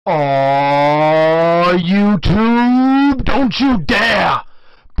Oh, YouTube, don't you dare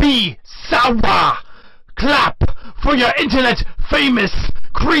be sour! Clap for your internet famous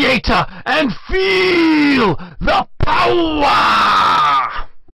creator and feel the power!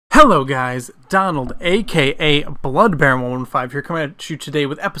 Hello guys, Donald aka BloodBaron115 here, coming at you today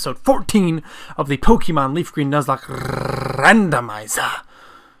with episode 14 of the Pokemon LeafGreen Nuzlocke Randomizer.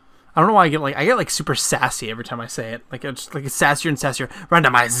 I don't know why I get like super sassy every time I say it. Like it's sassier and sassier.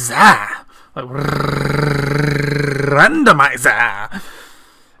 Randomizer! Like Randomizer!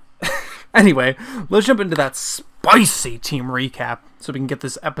 Anyway, let's jump into that spicy team recap so we can get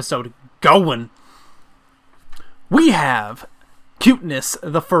this episode going. We have Cuteness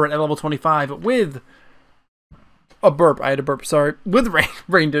the Furret at level 25 with a burp. I had a burp, sorry. With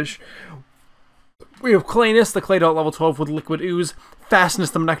Rain Dish. We have Clayness the Claydol at level 12 with Liquid Ooze.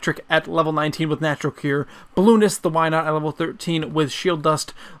 Fastness the Manectric at level 19 with Natural Cure. Blueness the Wynot at level 13 with Shield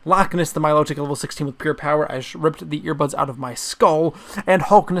Dust. Lockness the Milotic at level 16 with Pure Power. I just ripped the earbuds out of my skull. And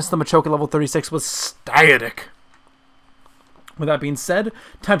Hulkness the Machoke at level 36 with Static. With that being said,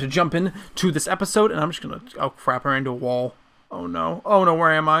 time to jump in to this episode. And I'm just going to... Oh crap, I ran into a wall. Oh no. Oh no,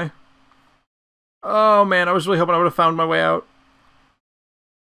 where am I? Oh man, I was really hoping I would have found my way out.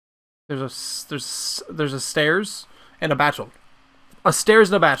 There's a stairs and a battle. A stairs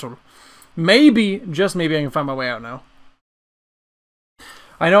and a battle. Maybe, just maybe, I can find my way out now.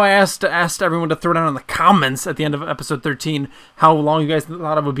 I know I asked everyone to throw down in the comments at the end of episode 13 how long you guys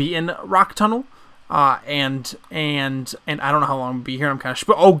thought I would be in Rock Tunnel, and I don't know how long I'll be here. I'm kind of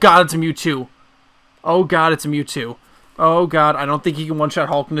oh god, it's a Mewtwo. Oh god, it's a Mewtwo. Oh god, I don't think he can one-shot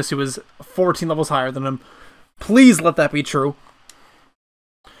Hulkness, who is 14 levels higher than him. Please let that be true.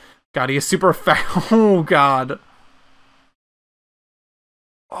 God, he is super fast. Oh god.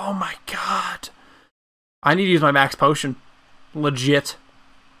 Oh my god. I need to use my max potion. Legit.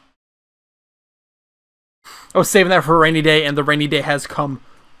 I was saving that for a rainy day, and the rainy day has come.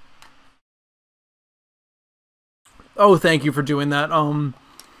 Oh, thank you for doing that. Oh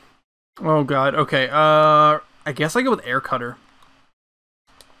god, okay. I guess I go with Air Cutter.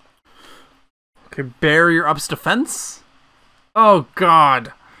 Okay, Barrier ups defense? Oh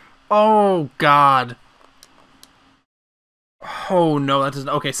god. Oh god. Oh no, that doesn't...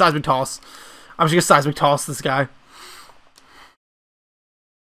 Okay, Seismic Toss. I'm just gonna Seismic Toss this guy.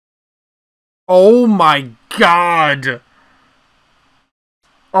 Oh my god!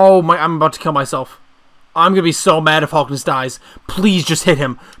 Oh my... I'm about to kill myself. I'm gonna be so mad if Hulkness dies. Please just hit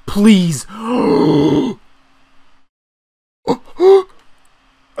him. Please! Oh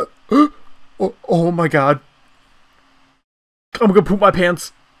my god. I'm gonna poop my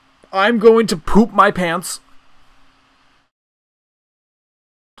pants. I'm going to poop my pants.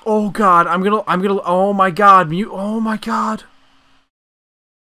 Oh god, I'm gonna, oh my god, oh my god.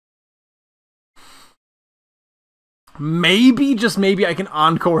 Maybe, just maybe, I can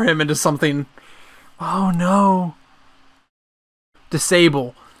encore him into something. Oh no.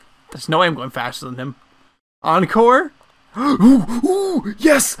 Disable. There's no way I'm going faster than him. Encore? Ooh, ooh,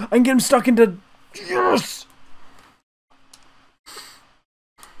 yes! I can get him stuck into... Yes!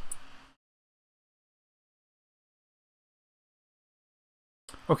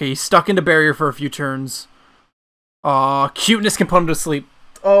 Okay, he's stuck into Barrier for a few turns. Cuteness can put him to sleep.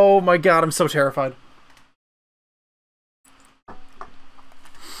 Oh my god, I'm so terrified.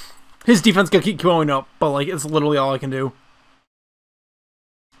 His defense gonna keep going up, but like, it's literally all I can do.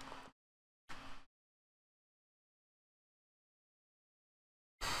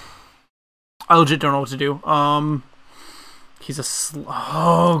 I legit don't know what to do. He's a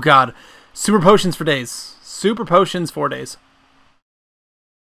oh god. Super Potions for days. Super Potions for days.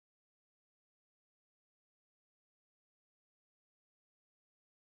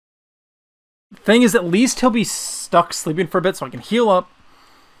 Thing is, at least he'll be stuck sleeping for a bit so I can heal up.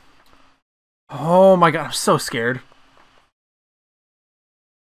 Oh my god, I'm so scared.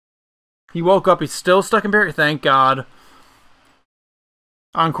 He woke up, he's still stuck in Barrier, thank god.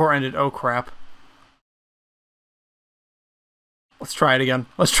 Encore ended, oh crap. Let's try it again.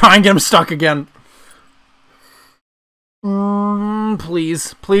 Let's try and get him stuck again.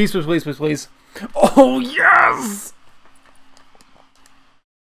 Please. Please, please, please, please, please. Oh, yes!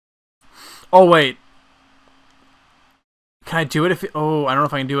 Oh, wait. Can I do it if... Oh, I don't know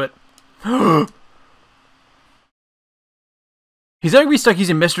if I can do it. He's either going to be stuck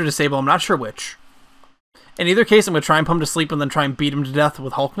using Mr. Disable. I'm not sure which. In either case, I'm going to try and put him to sleep and then try and beat him to death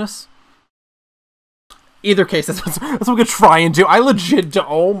with Hulkness. Either case, that's what I'm going to try and do. I legit do...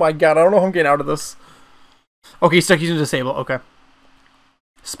 Oh my god, I don't know how I'm getting out of this. Okay, he's stuck using Disable. Okay.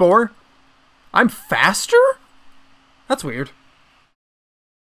 Spore? I'm faster? That's weird.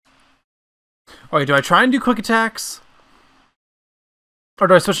 Okay, do I try and do quick attacks? Or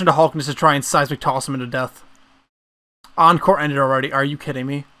do I switch into Hulkness to try and seismic toss him into death? Encore ended already. Are you kidding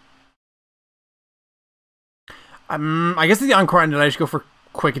me? I guess if the Encore ended, I should go for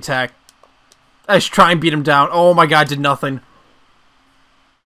quick attack. I should try and beat him down. Oh my god, did nothing.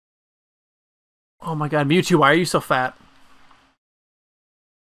 Oh my god, Mewtwo, why are you so fat?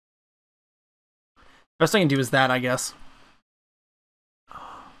 Best I can do is that, I guess.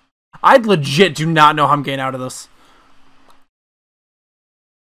 I legit do not know how I'm getting out of this.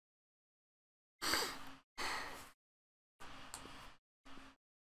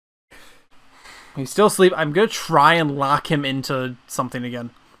 He's still asleep. I'm gonna try and lock him into something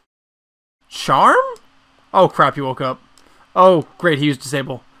again. Charm? Oh crap, he woke up. Oh, great, he used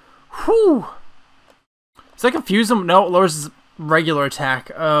Disable. Whew. Does that confuse him? No, it lowers his regular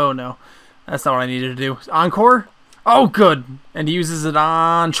attack. Oh no. That's not what I needed to do. Encore? Oh, good. And he uses it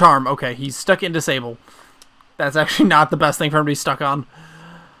on Charm. Okay, he's stuck in Disable. That's actually not the best thing for him to be stuck on.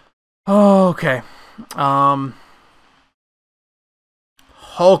 Okay.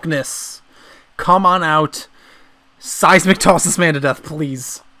 Hulkness. Come on out. Seismic toss this man to death,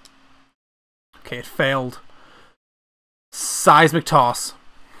 please. Okay, it failed. Seismic toss.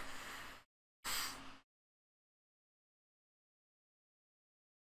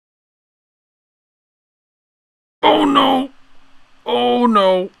 Oh no! Oh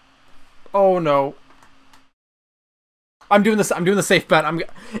no! Oh no! I'm doing this. I'm doing the safe bet.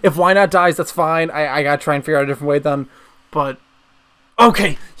 If Why Not dies, that's fine. I gotta try and figure out a different way then. But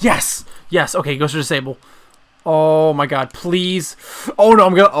okay, yes, yes. Okay, goes to Disable. Oh my god, please! Oh no,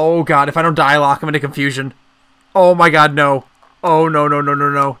 I'm gonna. Oh god, if I don't die, lock him into confusion. Oh my god, no! Oh no no no no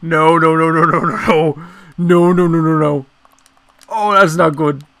no no no no no no no no no no no no! Oh, that's not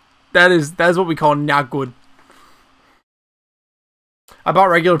good. That is what we call not good. I bought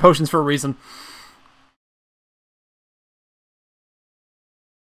regular potions for a reason.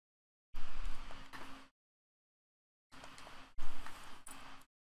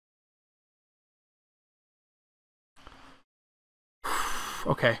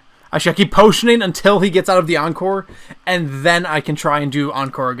 Okay. I should keep potioning until he gets out of the Encore, and then I can try and do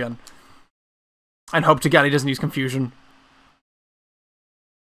Encore again. And hope to God he doesn't use Confusion.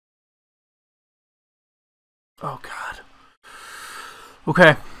 Oh god.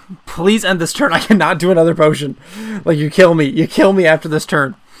 Okay. Please end this turn. I cannot do another potion. Like, you kill me. You kill me after this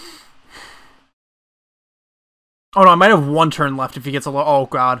turn. Oh no, I might have one turn left if he gets a low... Oh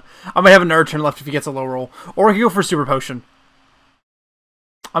god. I might have another turn left if he gets a low roll. Or I can go for Super Potion.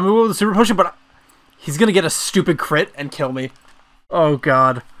 I'm gonna go with the Super Potion, but he's gonna get a stupid crit and kill me. Oh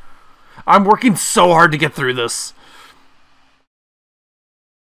god. I'm working so hard to get through this.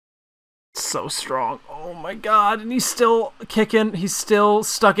 So strong. Oh my god. And he's still kicking. He's still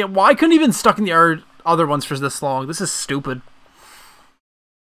stuck in... Why couldn't he even stuck in the other ones for this long? This is stupid.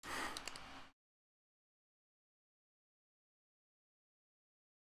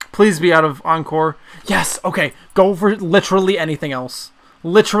 Please be out of Encore. Yes, okay. Go for literally anything else.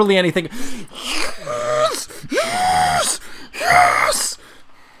 Literally anything. Yes! Yes! Yes!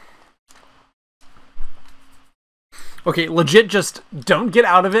 Okay, legit just don't get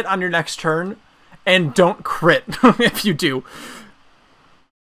out of it on your next turn. And don't crit if you do.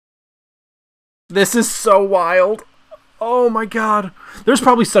 This is so wild. Oh my god. There's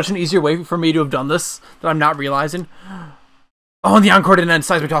probably such an easier way for me to have done this that I'm not realizing. Oh, and the Encore didn't end.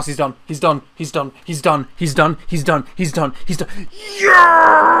 Seismic Toss, he's done. He's done. He's done. He's done. He's done. He's done. He's done. He's done.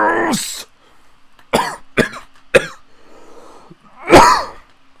 Yes!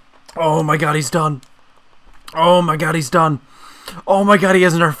 Oh my god, he's done. Oh my god, he's done. Oh my god, he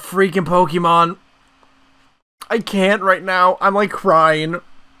has another freaking Pokemon. I can't right now. I'm like crying.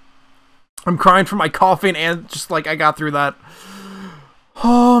 I'm crying from my coughing and just like I got through that.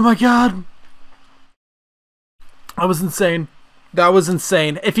 Oh my god. That was insane. That was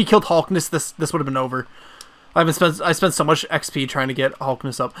insane. If he killed Hulkness, this would have been over. I spent so much XP trying to get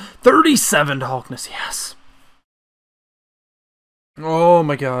Hulkness up. 37 to Hulkness, yes. Oh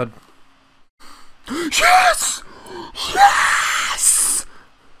my god. Yes! Yes!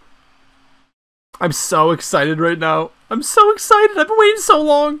 I'm so excited right now. I'm so excited. I've been waiting so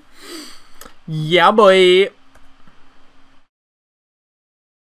long. Yeah, boy.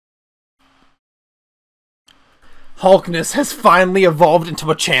 Hulkness has finally evolved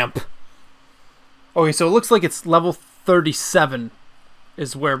into a champ. Okay, so it looks like it's level 37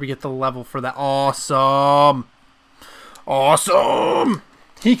 is where we get the level for that. Awesome. Awesome.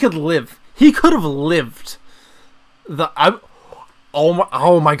 He could live. He could have lived.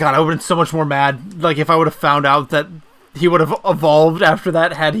 Oh my god, I would have been so much more mad like if I would have found out that he would have evolved after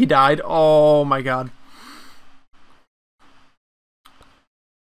that had he died. Oh my god.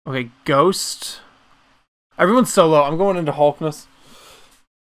 Okay, Ghost. Everyone's so low. I'm going into Hulkness.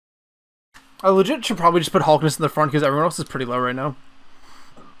 I legit should probably just put Hulkness in the front because everyone else is pretty low right now.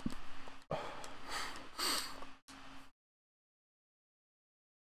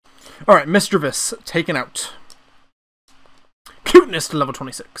 Alright, Mischievous, taken out. Cuteness to level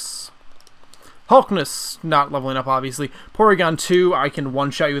 26. Hulkness, not leveling up, obviously. Porygon 2, I can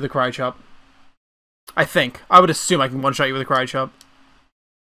one-shot you with a Cry Chop. I think. I would assume I can one-shot you with a Cry Chop.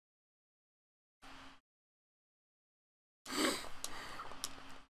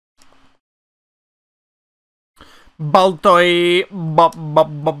 Baltoy,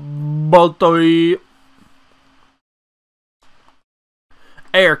 Baltoy.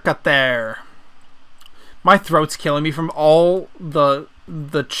 Air cut there. My throat's killing me from all the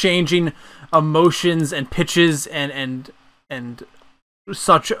changing emotions and pitches and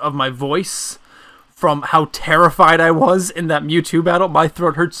such of my voice from how terrified I was in that Mewtwo battle. My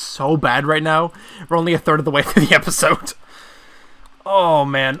throat hurts so bad right now. We're only a third of the way through the episode. Oh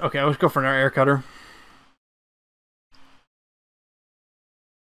man. Okay, let's go for an air cutter.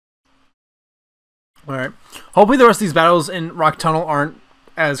 Alright. Hopefully the rest of these battles in Rock Tunnel aren't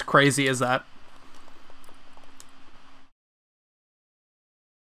as crazy as that.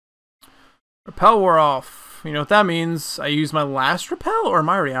 Repel wore off. You know what that means? I use my last repel, or am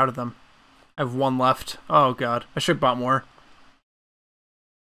I already out of them? I have one left. Oh god. I should have bought more.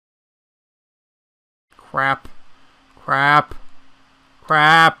 Crap. Crap.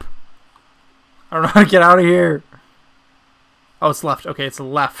 Crap. I don't know how to get out of here. Oh, it's left. Okay, it's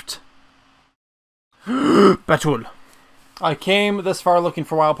left. Batul. I came this far looking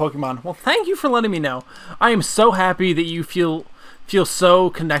for wild Pokemon. Well, thank you for letting me know. I am so happy that you feel so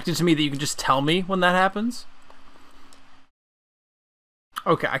connected to me that you can just tell me when that happens.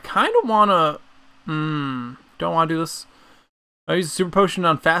 Okay, I kind of want to... don't want to do this. I use a Super Potion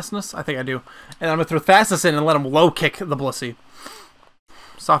on Fastness? I think I do. And I'm going to throw Fastness in and let him low kick the Blissey.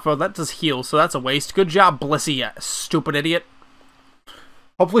 Soft Mode, that does heal, so that's a waste. Good job, Blissey, you stupid idiot.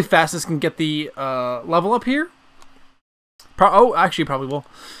 Hopefully Fastness can get the level up here. Oh, actually, probably will.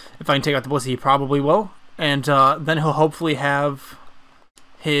 If I can take out the Blissey, he probably will. And then he'll hopefully have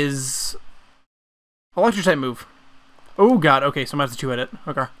his Electric-type move. Oh, God. Okay, so I'm going to have to two-hit it.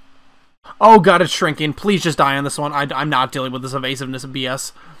 Okay. Oh, God, it's shrinking. Please just die on this one. I'm not dealing with this evasiveness of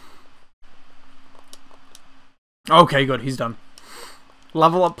BS. Okay, good. He's done.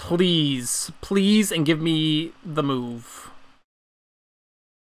 Level up, please. Please, and give me the move.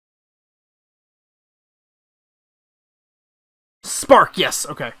 Spark, yes,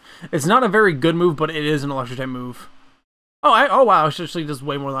 okay. It's not a very good move, but it is an Electric-type move. Oh, wow, it actually does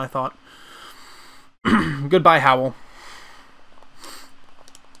way more than I thought. Goodbye, Howl.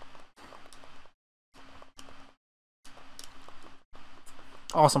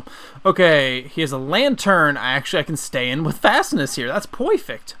 Awesome. Okay, he has a Lantern. I can stay in with Fastness here. That's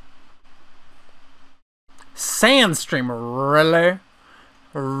perfect. Sandstream, really?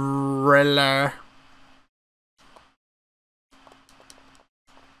 Really?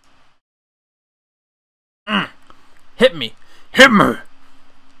 Hit me. Hit me.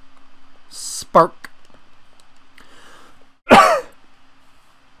 Spark.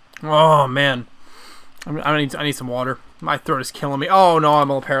 Oh, man. I need some water. My throat is killing me. Oh, no, I'm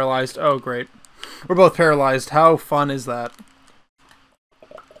all paralyzed. Oh, great. We're both paralyzed. How fun is that?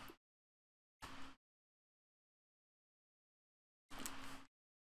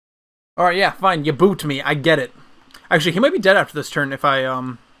 Alright, yeah, fine. You boot me. I get it. Actually, he might be dead after this turn if I,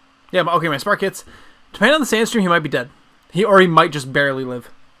 Yeah, okay, my Spark hits. Depending on the Sandstream, he might be dead. He might just barely live.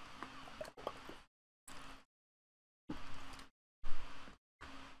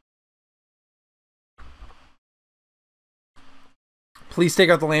 Please take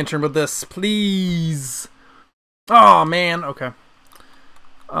out the Lantern with this. Please. Oh, man. Okay.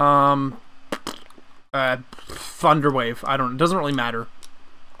 Thunder Wave. I don't... It doesn't really matter.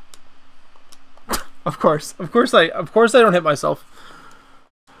 Of course I don't hit myself.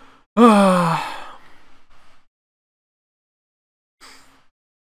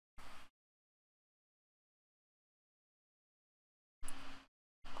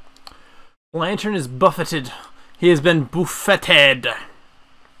 Lantern is buffeted. He has been buffeted.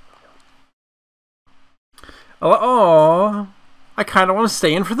 Oh, I kind of want to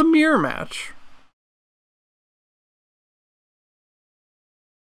stay in for the mirror match.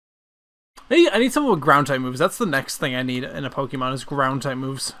 I need some with ground type moves. That's the next thing I need in a Pokemon is ground type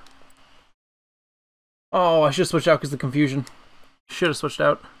moves. Oh, I should have switched out because of the confusion. Should have switched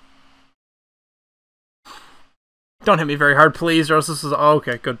out. Don't hit me very hard, please, or else this is... Oh,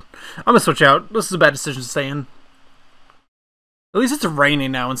 okay, good. I'm gonna switch out. This is a bad decision to stay in. At least it's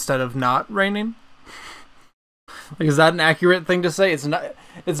raining now instead of not raining. Like, is that an accurate thing to say? It's not.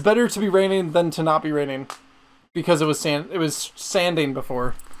 It's better to be raining than to not be raining, because it was sanding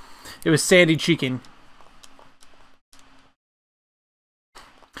before. It was sandy cheeking.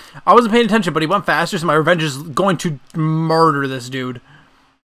 I wasn't paying attention, but he went faster, so my revenge is going to murder this dude.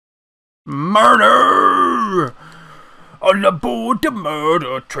 Murder! On aboard the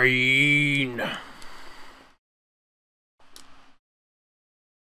murder train.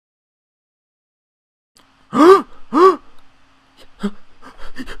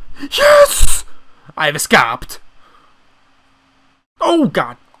 Yes! I have escaped. Oh,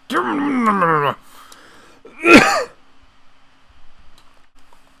 God. Alright,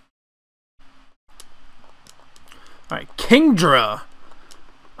 Kingdra.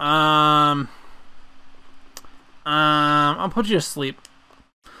 I'll put you to sleep.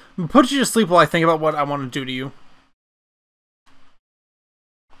 I'll put you to sleep while I think about what I want to do to you.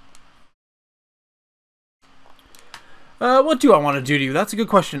 What do I want to do to you? That's a good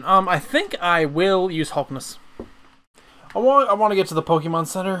question. I think I will use Hulkness. I want to get to the Pokemon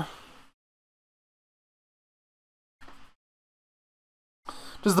Center.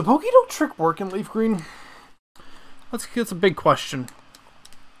 Does the Pokédoll trick work in LeafGreen? That's a big question.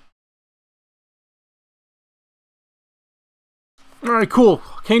 Alright, cool.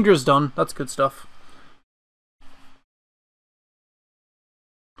 Kingdra's done. That's good stuff.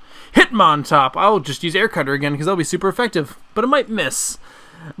 Hitmontop. I'll just use Air Cutter again because that'll be super effective. But it might miss.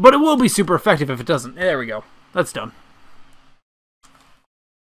 But it will be super effective if it doesn't. There we go. That's done.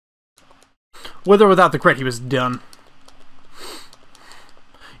 With or without the crit, he was done.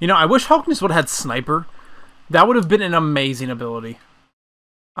 You know, I wish Hulkness would have had Sniper. That would have been an amazing ability.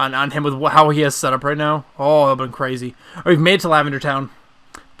 On him with how he has set up right now. Oh, that would have been crazy. Or we've made it to Lavender Town.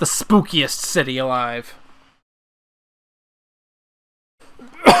 The spookiest city alive.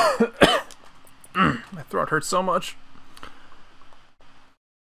 My throat hurts so much.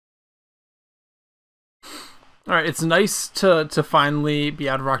 Alright, it's nice to finally be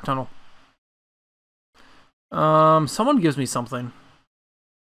out of Rock Tunnel. Someone gives me something.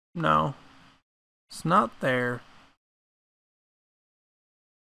 No. It's not there.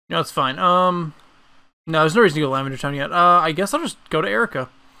 No, it's fine. No, there's no reason to go to Lavender Town yet. I guess I'll just go to Erica.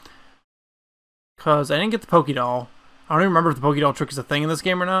 Because I didn't get the Pokédoll. I don't even remember if the Pokédoll trick is a thing in this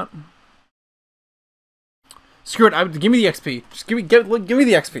game or not. Screw it. Give me the XP. Just give me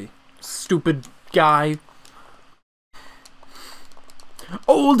the XP. Stupid guy.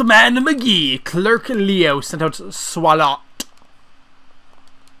 Old Man McGee. Clerk Leo sent out Swalot.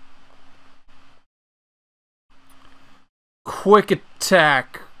 Quick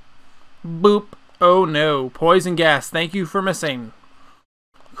attack. Boop. Oh no. Poison gas. Thank you for missing.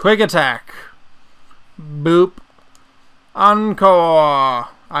 Quick attack. Boop. Encore.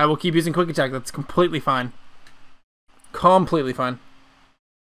 I will keep using quick attack. That's completely fine. Completely fine.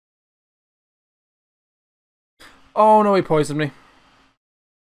 Oh no, he poisoned me.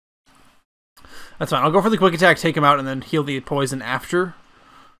 That's fine. I'll go for the quick attack, take him out, and then heal the poison after.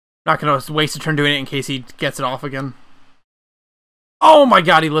 Not gonna waste a turn doing it in case he gets it off again. Oh my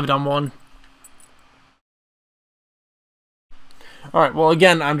god, he lived on one. Alright, well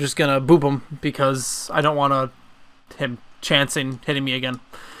again, I'm just gonna boop him because I don't want him chancing hitting me again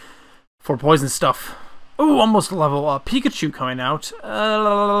for poison stuff. Ooh, almost level up. Pikachu coming out.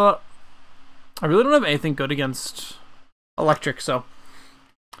 I really don't have anything good against electric, so.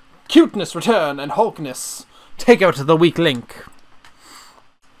 Cuteness return and Hulkness take out the weak link.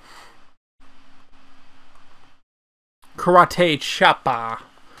 Karate Choppa.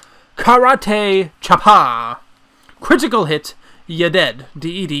 Karate Choppa. Critical hit. You dead.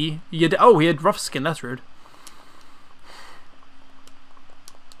 DED. You dead. Oh, he had rough skin. That's rude.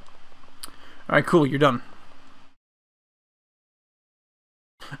 Alright, cool. You're done.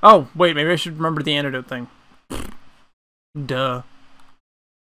 Oh, wait. Maybe I should remember the antidote thing. Duh.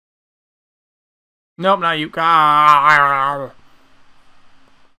 Nope, not you. I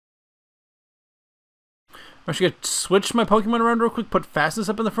should switch my Pokemon around real quick, put fastness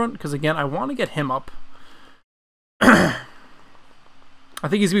up in the front, because again, I want to get him up. I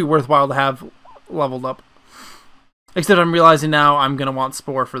think he's going to be worthwhile to have leveled up. Except I'm realizing now I'm going to want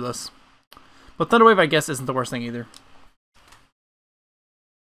Spore for this. But Thunder Wave, I guess, isn't the worst thing either.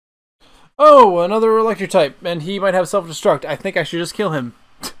 Oh, another electric type, and he might have self-destruct. I think I should just kill him.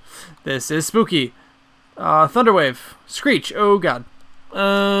 This is spooky. Thunder Wave. Screech. Oh, God.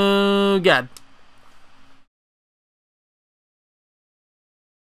 Oh, God.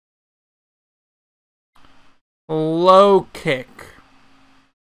 Low kick.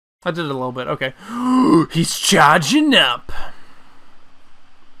 I did it a little bit. Okay. He's charging up.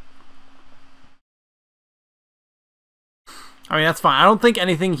 I mean, that's fine. I don't think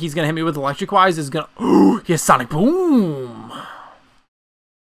anything he's going to hit me with electric-wise is going to... He has Sonic Boom!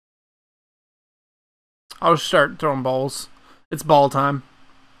 I'll start throwing balls. It's ball time.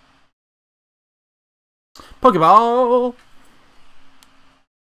 Pokeball!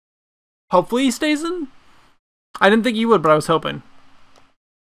 Hopefully he stays in? I didn't think he would, but I was hoping.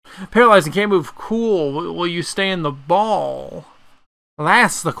 Paralyzed and can't move. Cool. Will you stay in the ball?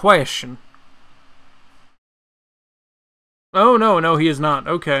 That's the question. Oh, no, he is not.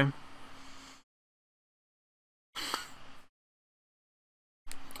 Okay.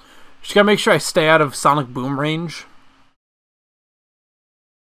 Just gotta make sure I stay out of Sonic Boom range.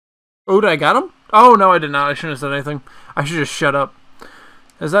 Oh, did I got him? Oh, no, I did not. I shouldn't have said anything. I should just shut up.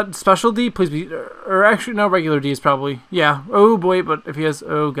 Is that special D? Please be... Or actually, no, regular D is probably... Yeah. Oh, boy, but if he has...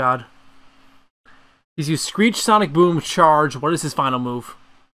 Oh, God. He's used Screech, Sonic Boom, Charge. What is his final move?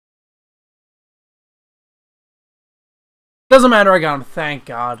 Doesn't matter, I got him. Thank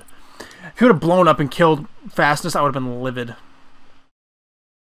God. If he would have blown up and killed Fastness, I would have been livid.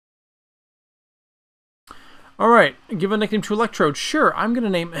 Alright, give a nickname to Electrode. Sure, I'm going to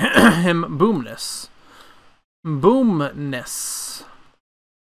name him Boomness. Boomness.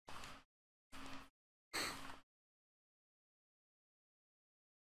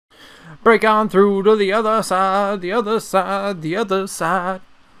 Break on through to the other side, the other side, the other side.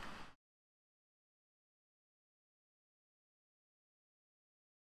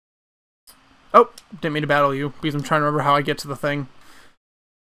 Oh, didn't mean to battle you, because I'm trying to remember how I get to the thing.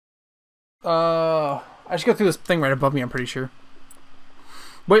 I just go through this thing right above me, I'm pretty sure.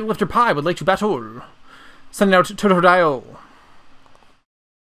 Weightlifter Pi would like to battle. Sending out Totodile.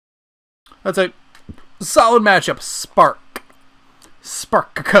 That's a solid matchup. Spark.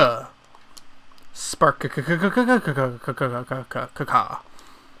 Spark-ka-ka. Spark-ka-ka-ka-ka-ka-ka-ka-ka-ka.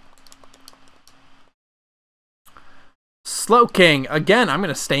 Slow King. Again, I'm going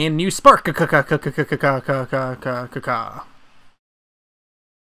to stay in new Spark.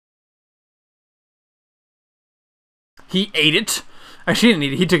 He ate it. Actually, he didn't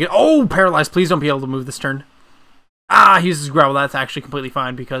eat it. He took it. Oh, paralyzed. Please don't be able to move this turn. Ah, he uses Growl. That's actually completely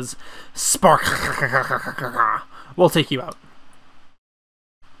fine because Spark will take you out.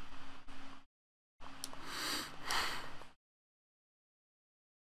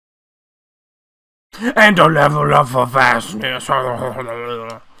 And a level up for fastness.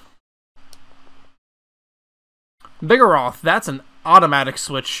 Vigoroth, that's an automatic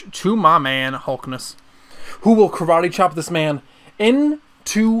switch to my man Hulkness, who will karate chop this man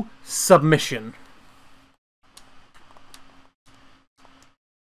into submission.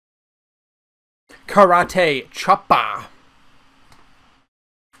 Karate choppa.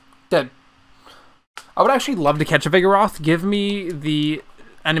 Dead. I would actually love to catch a Vigoroth. Give me the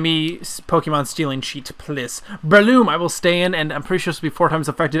enemy Pokemon stealing cheat, please. Breloom, I will stay in, and I'm pretty sure this will be 4 times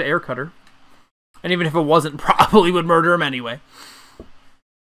effective Air Cutter. And even if it wasn't, probably would murder him anyway.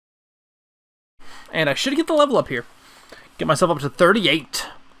 And I should get the level up here. Get myself up to 38.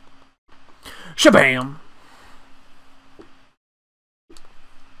 Shabam!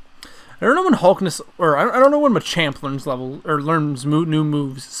 I don't know when Hulkness, or I don't know when Machamp learns new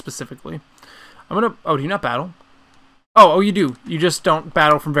moves specifically. I'm gonna. Oh, do you not battle? Oh, you do. You just don't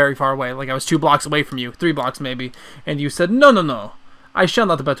battle from very far away. Like I was 2 blocks away from you, 3 blocks maybe, and you said, "No, no, no, I shall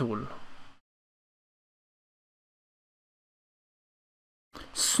not battle."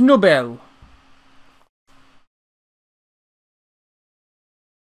 Snowbell.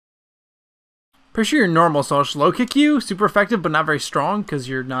 Pretty sure you're normal, so I'll just low kick you. Super effective, but not very strong because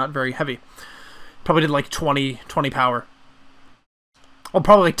you're not very heavy. Probably did like 20 power. Well,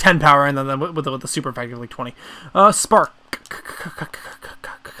 probably like 10 power, and then with the super effective, like 20. Spark.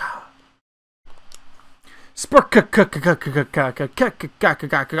 Spark.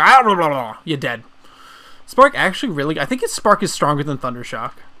 You're dead. Spark actually really... I think his Spark is stronger than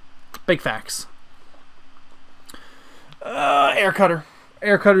Thundershock. Big facts. Air Cutter.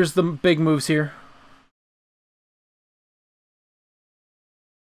 Air Cutter's the big moves here.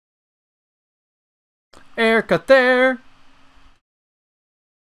 Air Cut there.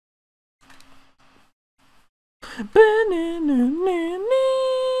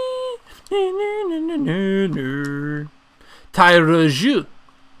 Tyraju.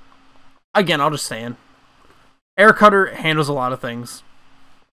 Again, I'll just stand. Air Cutter handles a lot of things.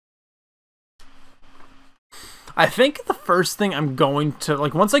 I think the first thing I'm going to,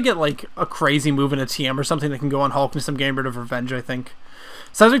 like, once I get, like, a crazy move in a TM or something that can go on Hulkness, I'm getting rid of Revenge, I think.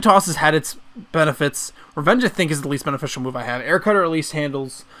 Seismic Toss has had its benefits. Revenge, I think, is the least beneficial move I have. Air Cutter at least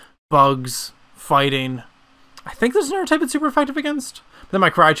handles bugs, fighting. I think there's another type it's super effective against. But then my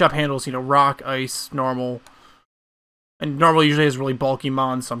Cry Chop handles, you know, rock, ice, normal. And normal usually has really bulky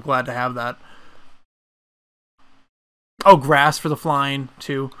mons, so I'm glad to have that. Oh, grass for the flying,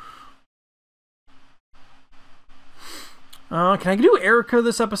 too. Can I do Erica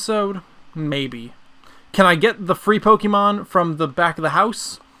this episode? Maybe. Can I get the free Pokemon from the back of the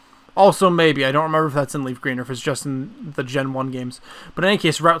house? Also, maybe. I don't remember if that's in LeafGreen or if it's just in the Gen 1 games. But in any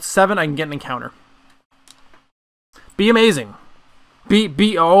case, Route 7, I can get an encounter. Be amazing.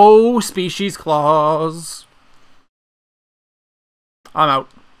 Oh, Species Claws. I'm out.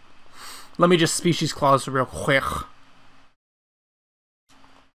 Let me just Species Claws real quick.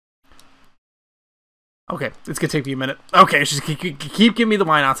 Okay, it's gonna take me a minute. Okay, just keep giving me the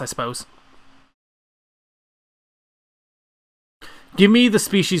why nots, I suppose. Give me the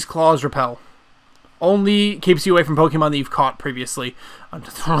Species Claws Repel. Only keeps you away from Pokemon that you've caught previously.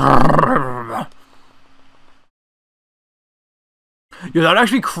 Yo, that'd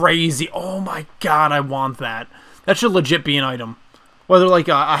actually be crazy. Oh my god, I want that. That should legit be an item. Whether like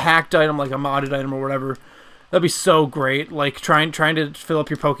a hacked item, like a modded item or whatever. That'd be so great. Like trying to fill up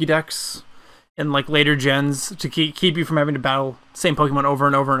your Pokédex in like later gens to keep you from having to battle same Pokemon over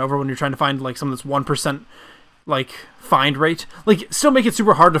and over and over when you're trying to find like some of this 1% like find rate. Like still make it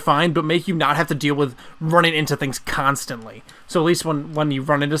super hard to find, but make you not have to deal with running into things constantly. So at least when you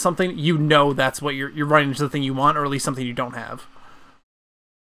run into something, you know that's what you're running into, the thing you want, or at least something you don't have.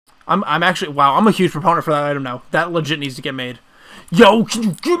 I'm actually, wow, I'm a huge proponent for that item now. That legit needs to get made. Yo, can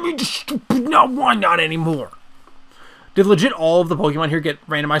you give me the stupid, no, why not anymore? Did legit all of the Pokemon here get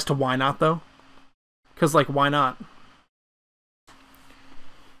randomized to why not though? Because like, why not?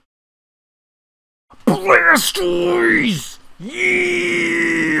 Blastoise!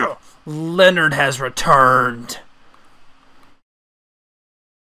 Yeah! Leonard has returned.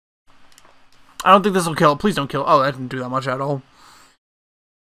 I don't think this will kill. Please don't kill. Oh, that didn't do that much at all.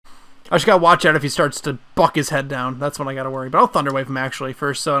 I just gotta watch out if he starts to buck his head down. That's when I gotta worry. But I'll Thunder Wave him actually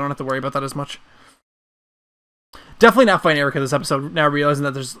first, so I don't have to worry about that as much. Definitely not fighting Erica this episode, now realizing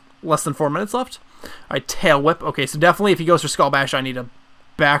that there's less than 4 minutes left. Alright, Tail Whip. Okay, so definitely if he goes for Skull Bash, I need to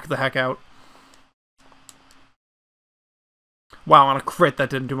back the heck out. Wow, on a crit, that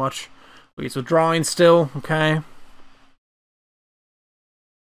didn't do much. Okay, so drawing still. Okay.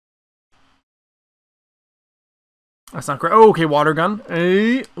 That's not great. Oh, okay, Water Gun.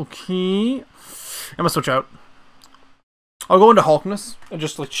 Hey, okay. I'm gonna switch out. I'll go into Hulkness and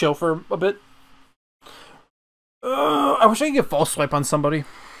just like chill for a bit. I wish I could get False Swipe on somebody.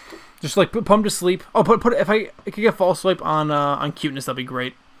 Just like put him to sleep. Oh, if I could get False Swipe on Cuteness, that'd be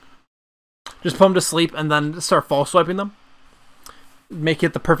great. Just put him to sleep and then start False Swiping them. Make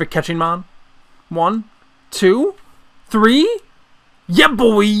it the perfect catching mon. 1, 2, 3. Yeah,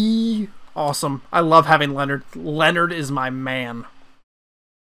 boy! Awesome. I love having Leonard. Leonard is my man.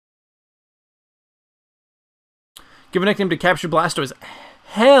 Give a nickname to capture Blastoise.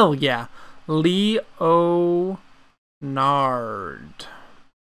 Hell yeah. Leonard.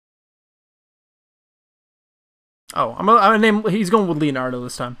 Oh, I'm gonna name. He's going with Leonardo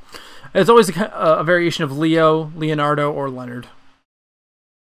this time. It's always a variation of Leo, Leonardo, or Leonard.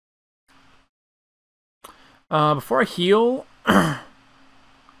 Before I heal,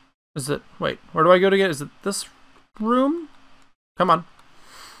 is it? Wait, where do I go to get? Is it this room? Come on.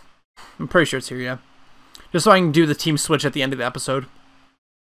 I'm pretty sure it's here. Yeah, just so I can do the team switch at the end of the episode.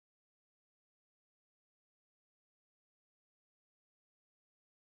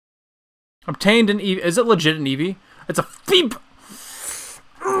 Obtained an Eevee. Is it legit an Eevee? It's a Phoebe.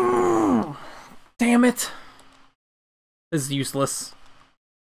 Damn it. This is useless.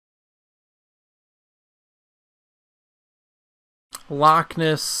 Loch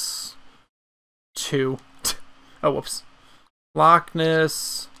Ness 2. Oh, whoops. Loch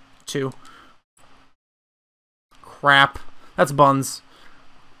Ness 2. Crap. That's Buns.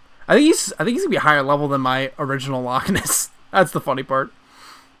 I think he's gonna be a higher level than my original Loch Ness. That's the funny part.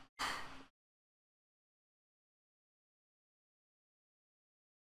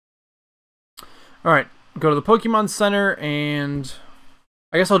 Alright, go to the Pokemon Center, and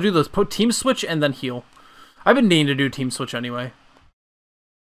I guess I'll do the team switch and then heal. I've been needing to do team switch anyway.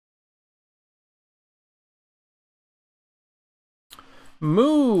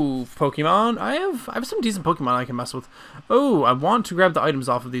 Move, Pokemon. I have some decent Pokemon I can mess with. Oh, I want to grab the items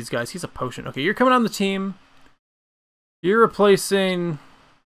off of these guys. He's a potion. Okay, you're coming on the team. You're replacing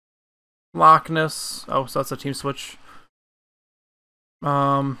Loch Ness. Oh, so that's a team switch.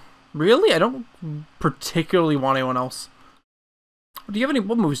 Really? I don't particularly want anyone else. Do you have any?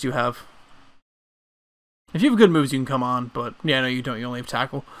 What moves do you have? If you have good moves, you can come on. But yeah, no, you don't. You only have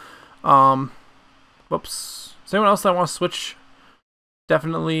tackle. Whoops. Is there anyone else that wants to switch?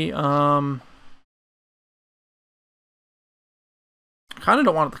 Definitely. Kind of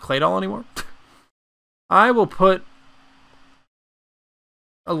don't want the clay doll anymore. I will put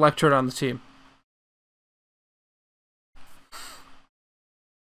Electrode on the team.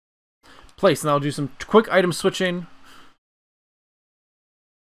 Place, and I'll do some quick item switching.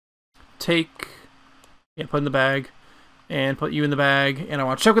 Take, yeah, put in the bag, and put you in the bag. And I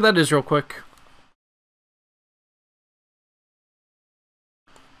want to check what that is real quick.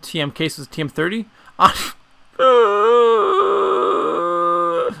 TM case is TM30.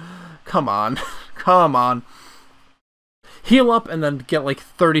 Come on, come on. Heal up and then get like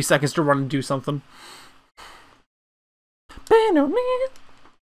 30 seconds to run and do something.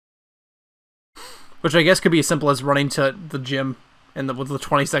 Which I guess could be as simple as running to the gym, and with the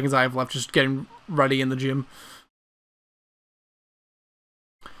 20 seconds I have left, just getting ready in the gym.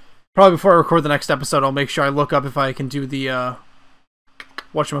 Probably before I record the next episode, I'll make sure I look up if I can do the,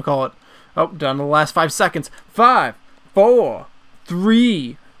 whatchamacallit. Oh, down to the last 5 seconds. 5, 4,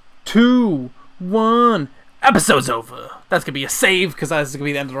 3, 2, 1. Episode's over. That's going to be a save, because that's going to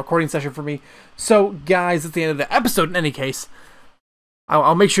be the end of the recording session for me. So, guys, at the end of the episode, in any case,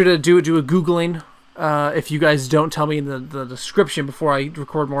 I'll make sure to do a Googling. If you guys don't tell me in the description before I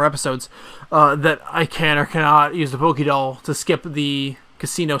record more episodes that I can or cannot use the Pokédoll to skip the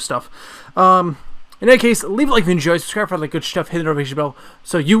casino stuff. In any case, leave a like if you enjoyed, subscribe for all the good stuff, hit the notification bell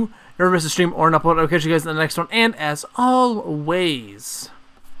so you never miss a stream or an upload. I'll catch you guys in the next one, and as always,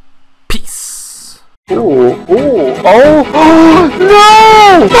 peace. Oh,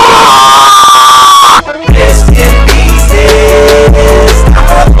 no!